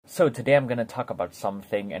So today I'm gonna talk about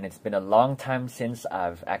something, and it's been a long time since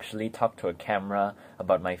I've actually talked to a camera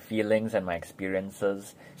about my feelings and my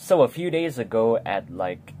experiences. So a few days ago at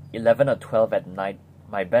like 11 or 12 at night,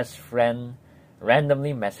 my best friend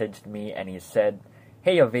randomly messaged me and he said,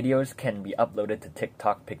 "Hey, your videos can be uploaded to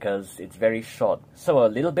TikTok because it's very short." So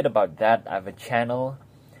a little bit about that. I have a channel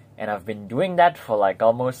and I've been doing that for like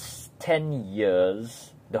almost 10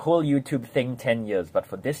 years. The whole YouTube thing 10 years, but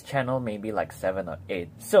for this channel maybe like 7 or 8.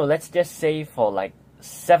 So let's just say for like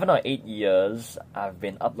 7 or 8 years I've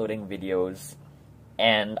been uploading videos,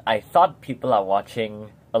 and I thought people are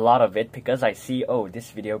watching a lot of it because I see, oh,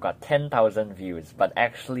 this video got 10,000 views. But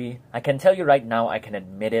actually, I can tell you right now, I can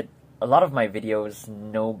admit it, a lot of my videos,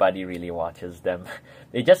 nobody really watches them.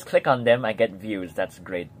 They just click on them, I get views, that's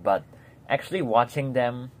great. But actually watching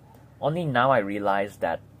them, only now I realize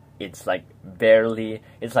that it's like barely,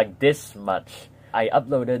 it's like this much. I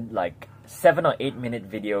uploaded like 7 or 8 minute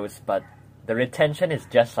videos, but the retention is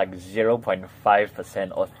just like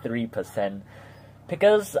 0.5% or 3%.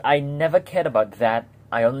 Because I never cared about that.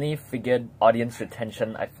 I only figured audience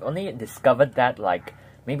retention, I've only discovered that like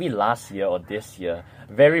maybe last year or this year.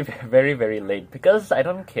 Very, very late. Because I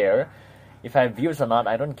don't care if I have views or not,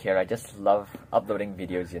 I don't care. I just love uploading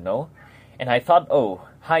videos, you know? And I thought, oh,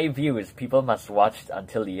 high views, people must watch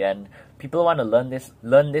until the end. People want to learn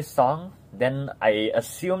this song, then I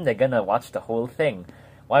assume they're gonna watch the whole thing.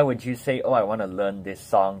 Why would you say, oh, I want to learn this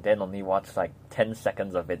song, then only watch like 10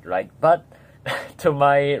 seconds of it, right? But to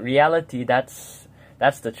my reality, that's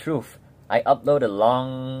the truth. I upload a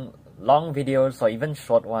long videos or even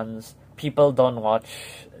short ones. People don't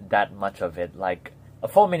watch that much of it. Like a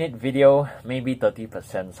 4-minute video, maybe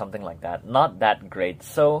 30%, something like that. Not that great,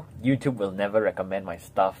 so YouTube will never recommend my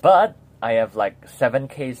stuff. But I have like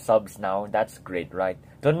 7K subs now, that's great, right?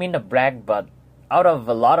 Don't mean to brag, but out of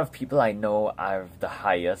a lot of people I know, I have the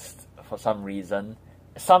highest for some reason.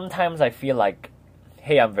 Sometimes I feel like,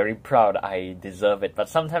 hey, I'm very proud, I deserve it. But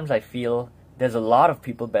sometimes I feel there's a lot of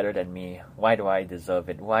people better than me. Why do I deserve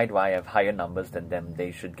it? Why do I have higher numbers than them? They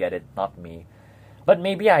should get it, not me. But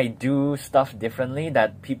maybe I do stuff differently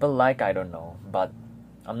that people like, I don't know. But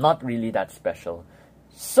I'm not really that special.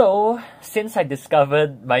 So, since I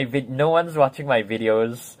discovered no one's watching my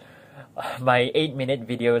videos, my 8-minute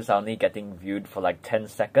videos are only getting viewed for like 10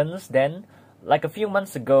 seconds, then, like a few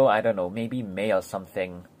months ago, I don't know, maybe May or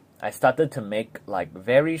something, I started to make like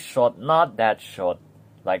very short, not that short,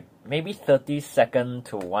 like maybe 30-second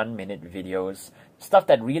to 1-minute videos. Stuff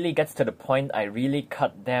that really gets to the point. I really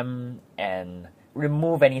cut them and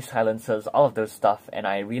remove any silences, all of those stuff, and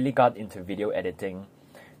I really got into video editing.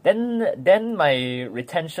 Then my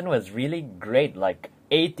retention was really great, like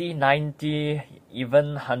 80, 90,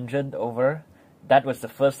 even 100 over. That was the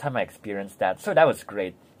first time I experienced that, so that was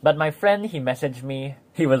great. But my friend, he messaged me,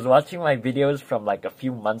 he was watching my videos from like a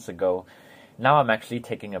few months ago. Now I'm actually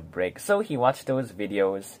taking a break. So he watched those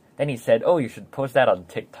videos, then he said, oh, you should post that on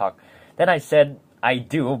TikTok. Then I said, I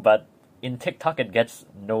do, but in TikTok it gets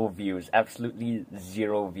no views, absolutely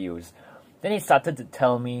 0 views. Then he started to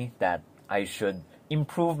tell me that I should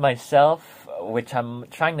improve myself, which I'm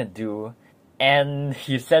trying to do. And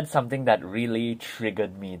he said something that really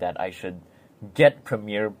triggered me, that I should get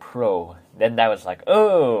Premiere Pro. Then that was like,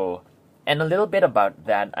 oh! And a little bit about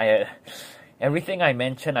that, everything I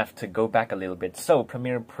mentioned, I have to go back a little bit. So,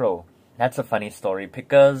 Premiere Pro, that's a funny story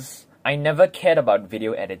because I never cared about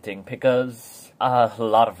video editing because a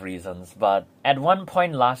lot of reasons. But at one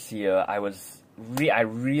point last year, I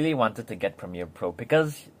really wanted to get Premiere Pro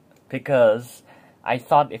because I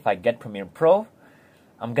thought if I get Premiere Pro,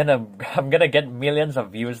 I'm gonna get millions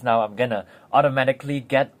of views now. I'm gonna automatically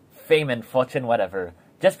get fame and fortune, whatever,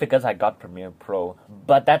 just because I got Premiere Pro.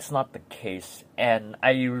 But that's not the case, and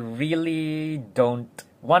I really don't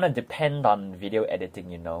want to depend on video editing,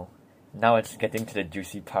 you know. Now it's getting to the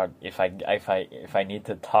juicy part. If I need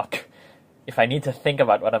to talk, if I need to think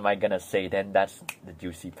about what am I gonna say, then that's the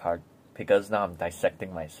juicy part, because now I'm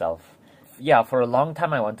dissecting myself. Yeah, for a long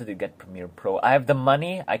time I wanted to get Premiere Pro. I have the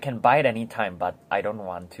money, I can buy it anytime, but I don't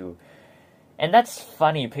want to. And that's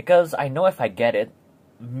funny because I know if I get it,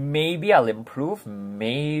 maybe I'll improve,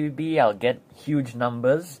 maybe I'll get huge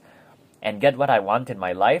numbers and get what I want in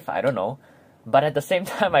my life, I don't know. But at the same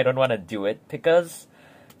time, I don't want to do it because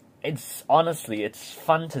it's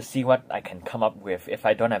fun to see what I can come up with if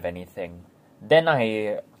I don't have anything. Then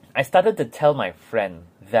I started to tell my friend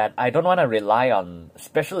that I don't want to rely on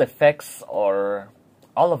special effects or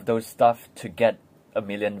all of those stuff to get a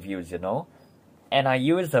million views, you know? And I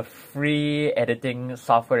use a free editing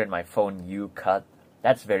software in my phone,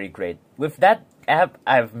 That's very great. With that app,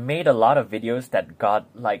 I've made a lot of videos that got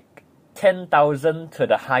like 10,000 to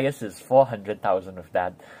the highest is 400,000 of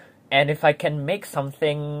that. And if I can make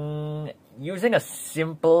something using a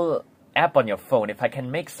simple app on your phone, if I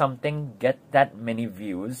can make something get that many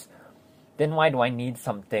views, then why do I need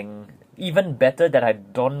something even better that I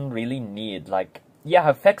don't really need? Like, yeah,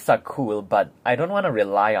 effects are cool, but I don't want to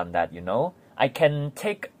rely on that, you know? I can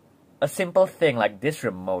take a simple thing like this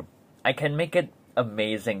remote. I can make it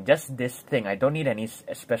amazing, just this thing. I don't need any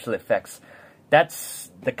special effects.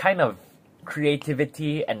 That's the kind of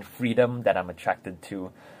creativity and freedom that I'm attracted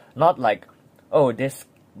to. Not like, oh, this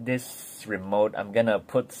remote, I'm gonna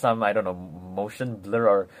put some, I don't know, motion blur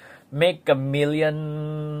or make a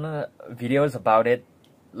million videos about it,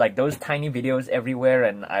 like those tiny videos everywhere,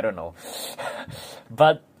 and I don't know.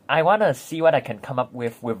 But I wanna see what I can come up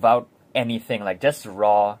with without anything, like just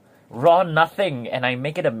raw nothing, and I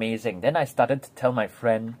make it amazing. Then I started to tell my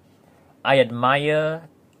friend, I admire,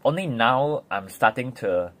 only now I'm starting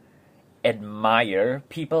to admire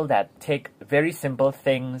people that take very simple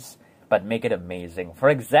things but make it amazing. For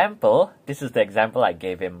example, this is the example I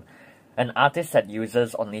gave him. An artist that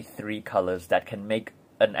uses only 3 colors that can make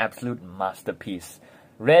an absolute masterpiece.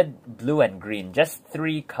 Red, blue, and green. Just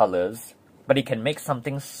 3 colors, but he can make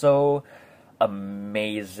something so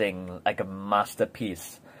amazing, like a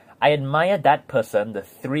masterpiece. I admire that person, the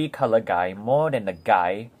 3-color guy, more than the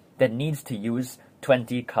guy that needs to use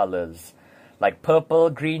 20 colors. Like purple,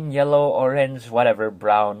 green, yellow, orange, whatever,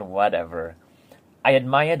 brown, whatever. I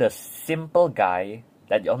admire the simple guy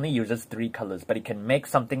that only uses 3 colors, but he can make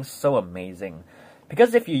something so amazing.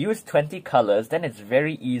 Because if you use 20 colors, then it's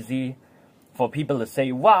very easy for people to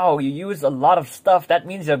say, wow, you use a lot of stuff, that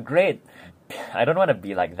means you're great. I don't want to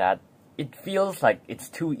be like that. It feels like it's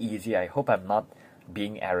too easy. I hope I'm not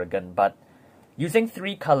being arrogant, but using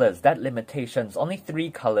 3 colors, that limitations, only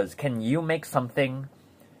 3 colors, can you make something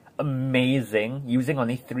amazing using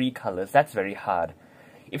only 3 colors? That's very hard.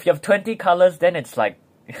 If you have 20 colors, then it's like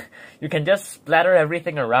you can just splatter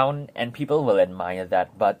everything around and people will admire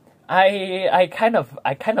that. But I kind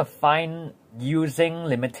of find using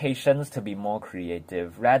limitations to be more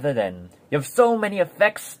creative, rather than you have so many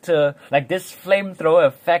effects, to like this flamethrower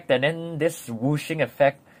effect and then this whooshing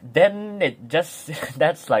effect, then it just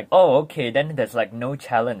that's like, oh, okay, then there's like no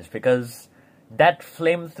challenge, because that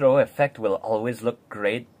flamethrower effect will always look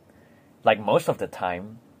great, like most of the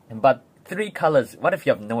time. But 3 colors, what if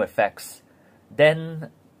you have no effects?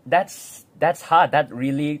 Then that's hard. That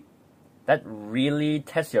really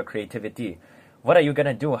tests your creativity. What are you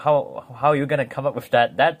gonna do? How are you gonna come up with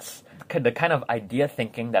that? That's the kind of idea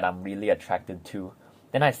thinking that I'm really attracted to.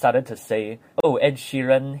 Then I started to say, oh, Ed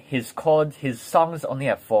Sheeran, his songs only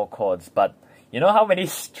have 4 chords, but you know how many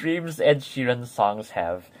streams Ed Sheeran songs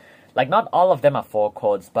have? Like, not all of them are 4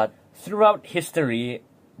 chords, but throughout history,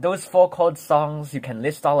 those 4 chord songs, you can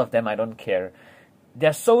list all of them, I don't care.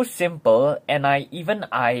 They're so simple, and I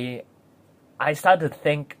started to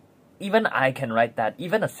think, even I can write that.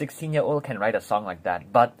 Even a 16-year-old can write a song like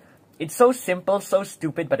that. But it's so simple, so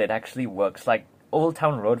stupid, but it actually works. Like Old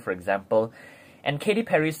Town Road, for example. And Katy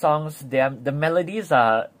Perry songs, the melodies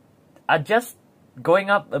are just going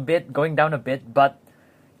up a bit, going down a bit, but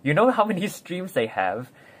you know how many streams they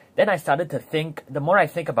have? Then I started to think, the more I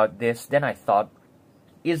think about this, then I thought,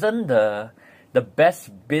 isn't the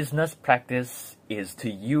best business practice is to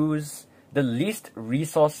use the least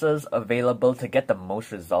resources available to get the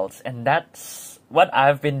most results? And that's what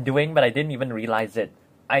I've been doing, but I didn't even realize it.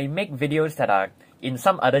 I make videos that are in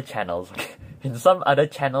some other channels. In some other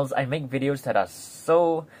channels, I make videos that are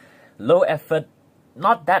so low effort,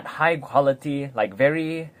 not that high quality, like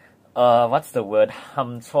very, what's the word?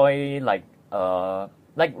 Choi, like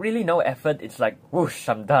really no effort. It's like, whoosh,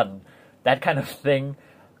 I'm done. That kind of thing.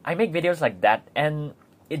 I make videos like that, and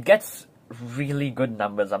it gets really good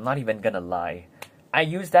numbers. I'm not even gonna lie. I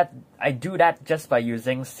do that just by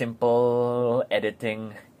using simple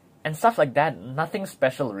editing and stuff like that. Nothing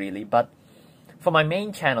special really, but for my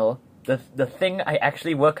main channel, the thing I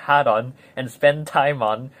actually work hard on and spend time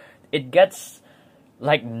on, it gets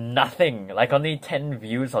like nothing, like only 10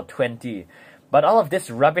 views or 20. But all of this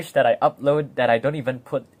rubbish that I upload that I don't even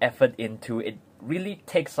put effort into, it really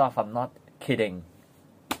takes off. I'm not kidding.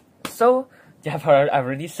 So, I've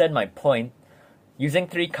already said my point. Using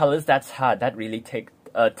 3 colors, that's hard. That really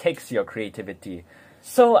takes your creativity.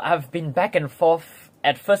 So I've been back and forth.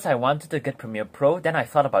 At first I wanted to get Premiere Pro, then I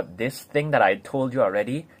thought about this thing that I told you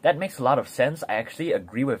already. That makes a lot of sense. I actually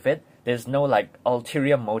agree with it. There's no like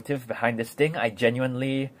ulterior motive behind this thing. I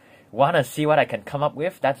genuinely want to see what I can come up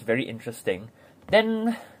with. That's very interesting.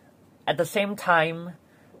 Then, at the same time,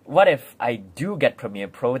 what if I do get Premiere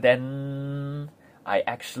Pro, then I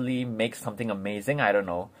actually make something amazing? I don't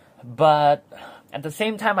know. But at the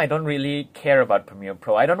same time, I don't really care about Premiere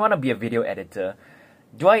Pro. I don't want to be a video editor.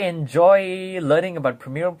 Do I enjoy learning about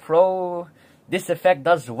Premiere Pro? This effect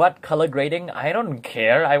does what? Color grading? I don't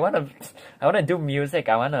care. I wanna do music.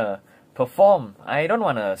 I wanna perform. I don't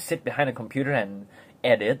wanna sit behind a computer and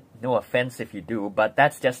edit. No offense if you do, but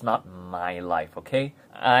that's just not my life, okay?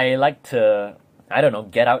 I like to, I don't know,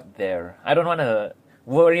 get out there. I don't wanna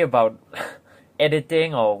worry about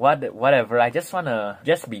editing or whatever. I just wanna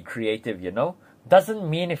be creative, you know? Doesn't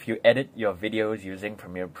mean if you edit your videos using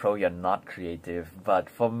Premiere Pro you're not creative, but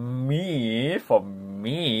for me,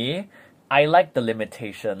 I like the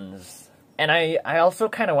limitations. And I also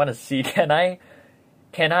kind of want to see, can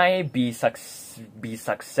I be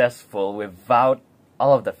successful without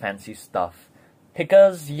all of the fancy stuff?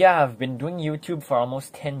 Because yeah, I've been doing YouTube for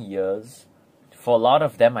almost 10 years. For a lot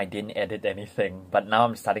of them I didn't edit anything, but now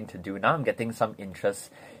I'm starting to do. Now I'm getting some interest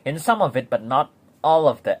in some of it, but not all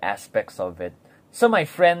of the aspects of it. So my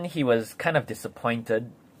friend, he was kind of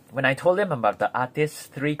disappointed. When I told him about the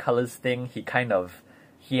artist 3 colors thing,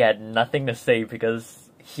 he had nothing to say because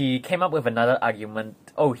he came up with another argument.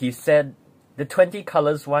 Oh, he said the 20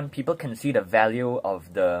 colors one, people can see the value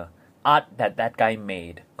of the art that guy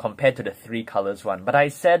made compared to the 3 colors one. But I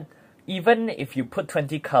said, even if you put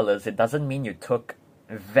 20 colors, it doesn't mean you took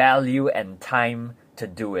value and time to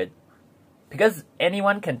do it. Because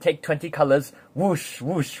anyone can take 20 colors, whoosh,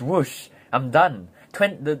 whoosh, whoosh, I'm done.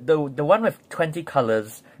 The one with 20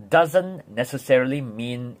 colors doesn't necessarily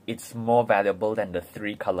mean it's more valuable than the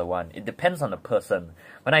 3 color one. It depends on the person.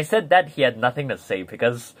 When I said that, he had nothing to say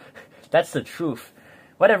because that's the truth.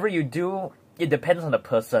 Whatever you do, it depends on the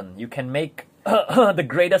person. You can make the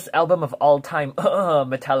greatest album of all time,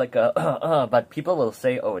 Metallica, but people will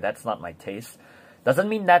say, oh, that's not my taste. Doesn't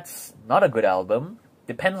mean that's not a good album.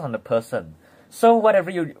 Depends on the person. So whatever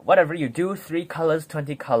you do, 3 colors,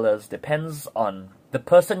 20 colors, depends on the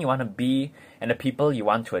person you want to be and the people you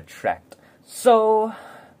want to attract. So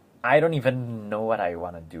I don't even know what I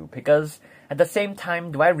want to do, because at the same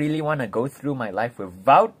time, do I really want to go through my life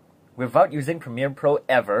without using Premiere Pro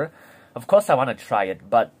ever? Of course I want to try it,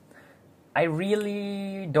 but I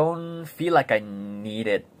really don't feel like I need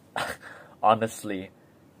it, honestly.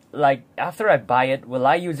 Like, after I buy it, will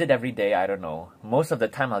I use it every day? I don't know. Most of the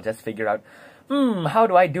time I'll just figure out, how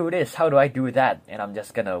do I do this? How do I do that? And I'm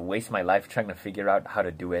just gonna waste my life trying to figure out how to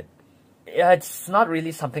do it. Yeah, it's not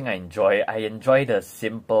really something I enjoy. I enjoy the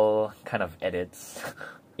simple kind of edits.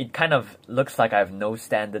 It kind of looks like I have no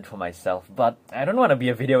standard for myself, but I don't want to be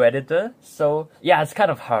a video editor, so yeah, it's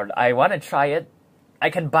kind of hard. I want to try it. I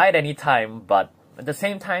can buy it anytime, but at the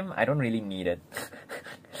same time, I don't really need it.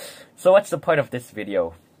 So what's the point of this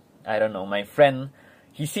video? I don't know. My friend,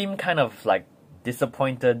 he seemed kind of like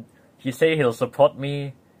disappointed. He said he'll support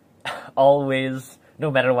me always, no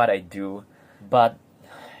matter what I do. But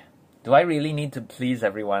do I really need to please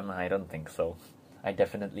everyone? I don't think so. I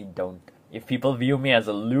definitely don't. If people view me as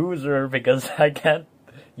a loser because I can't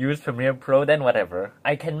use Premiere Pro, then whatever.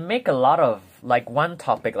 I can make a lot of, like, one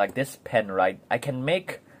topic, like this pen, right? I can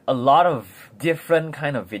make a lot of different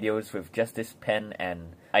kind of videos with just this pen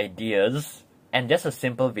and ideas. And just a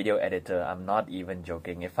simple video editor, I'm not even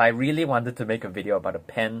joking. If I really wanted to make a video about a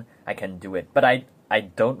pen, I can do it. But I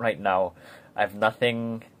don't right now. I have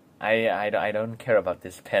nothing. I don't care about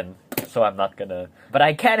this pen, so I'm not gonna. But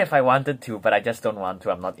I can if I wanted to, but I just don't want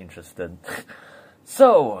to. I'm not interested.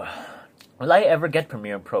 So, will I ever get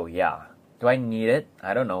Premiere Pro? Yeah. Do I need it?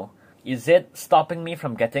 I don't know. Is it stopping me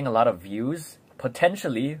from getting a lot of views?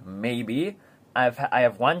 Potentially, maybe. I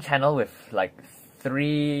have one channel with like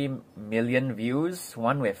 3 million views,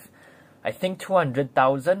 one with I think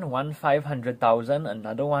 200,000, one 500,000,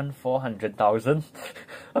 another one 400,000.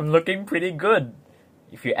 I'm looking pretty good.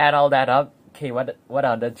 If you add all that up, okay, what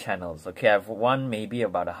other channels? Okay, I have one maybe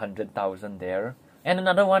about 100,000 there, and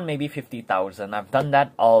another one maybe 50,000. I've done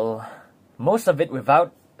that all, most of it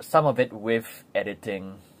without, some of it with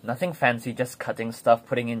editing. Nothing fancy, just cutting stuff,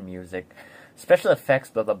 putting in music, special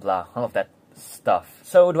effects, blah blah blah, all of that stuff.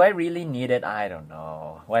 So do I really need it? I don't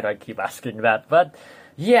know. Why do I keep asking that? But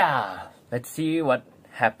yeah, let's see what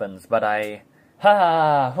happens. But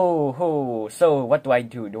so what do I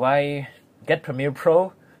do? Do I get Premiere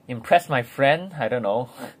Pro? Impress my friend? I don't know.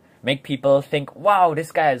 Make people think, wow,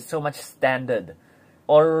 this guy has so much standard.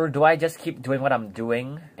 Or do I just keep doing what I'm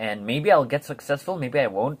doing and maybe I'll get successful, maybe I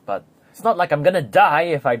won't, but it's not like I'm gonna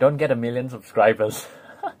die if I don't get 1 million subscribers.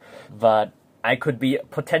 But I could be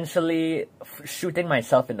potentially shooting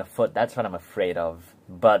myself in the foot. That's what I'm afraid of.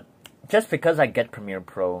 But just because I get Premiere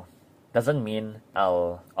Pro doesn't mean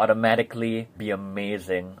I'll automatically be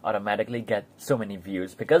amazing, automatically get so many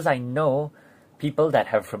views. Because I know people that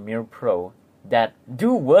have Premiere Pro that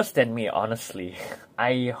do worse than me, honestly.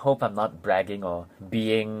 I hope I'm not bragging or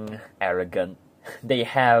being arrogant. They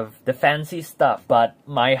have the fancy stuff, but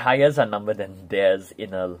my hires are numbered than theirs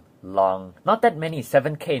in a long, not that many,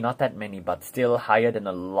 7K, not that many, but still higher than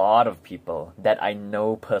a lot of people that I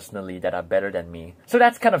know personally that are better than me. So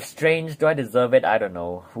that's kind of strange. Do I deserve it? I don't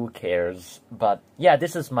know. Who cares? But yeah,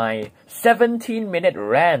 this is my 17-minute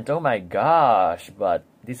rant. Oh my gosh. But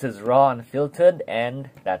this is raw, unfiltered, and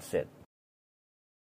that's it.